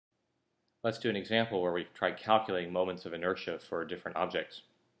Let's do an example where we try calculating moments of inertia for different objects.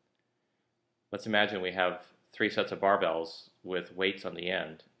 Let's imagine we have three sets of barbells with weights on the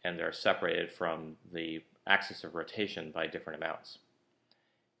end, and they're separated from the axis of rotation by different amounts.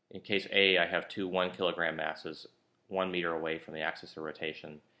 In case A, I have two 1 kilogram masses 1 meter away from the axis of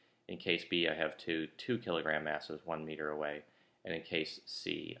rotation. In case B, I have two 2 kilogram masses 1 meter away. And in case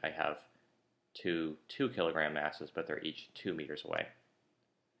C, I have two 2 kilogram masses, but they're each 2 meters away.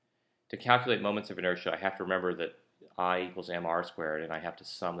 To calculate moments of inertia, I have to remember that I equals mr squared, and I have to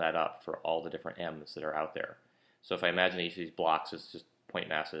sum that up for all the different m's that are out there. So if I imagine each of these blocks as just point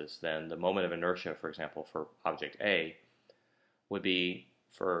masses, then the moment of inertia, for example, for object A, would be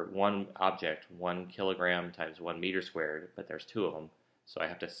for one object, 1 kilogram times 1 meter squared, but there's two of them, so I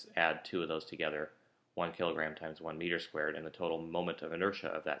have to add two of those together, 1 kilogram times 1 meter squared, and the total moment of inertia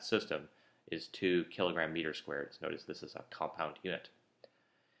of that system is 2 kilogram meters squared. Notice this is a compound unit.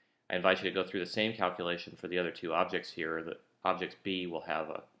 I invite you to go through the same calculation for the other two objects here. The object B will have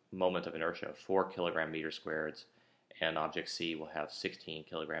a moment of inertia of 4 kilogram meters squareds, and object C will have 16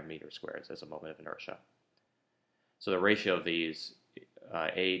 kilogram meters squareds as a moment of inertia. So the ratio of these,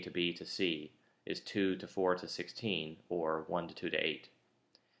 A to B to C, is 2 to 4 to 16, or 1 to 2 to 8.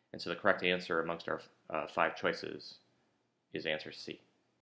 And so the correct answer amongst our 5 choices is answer C.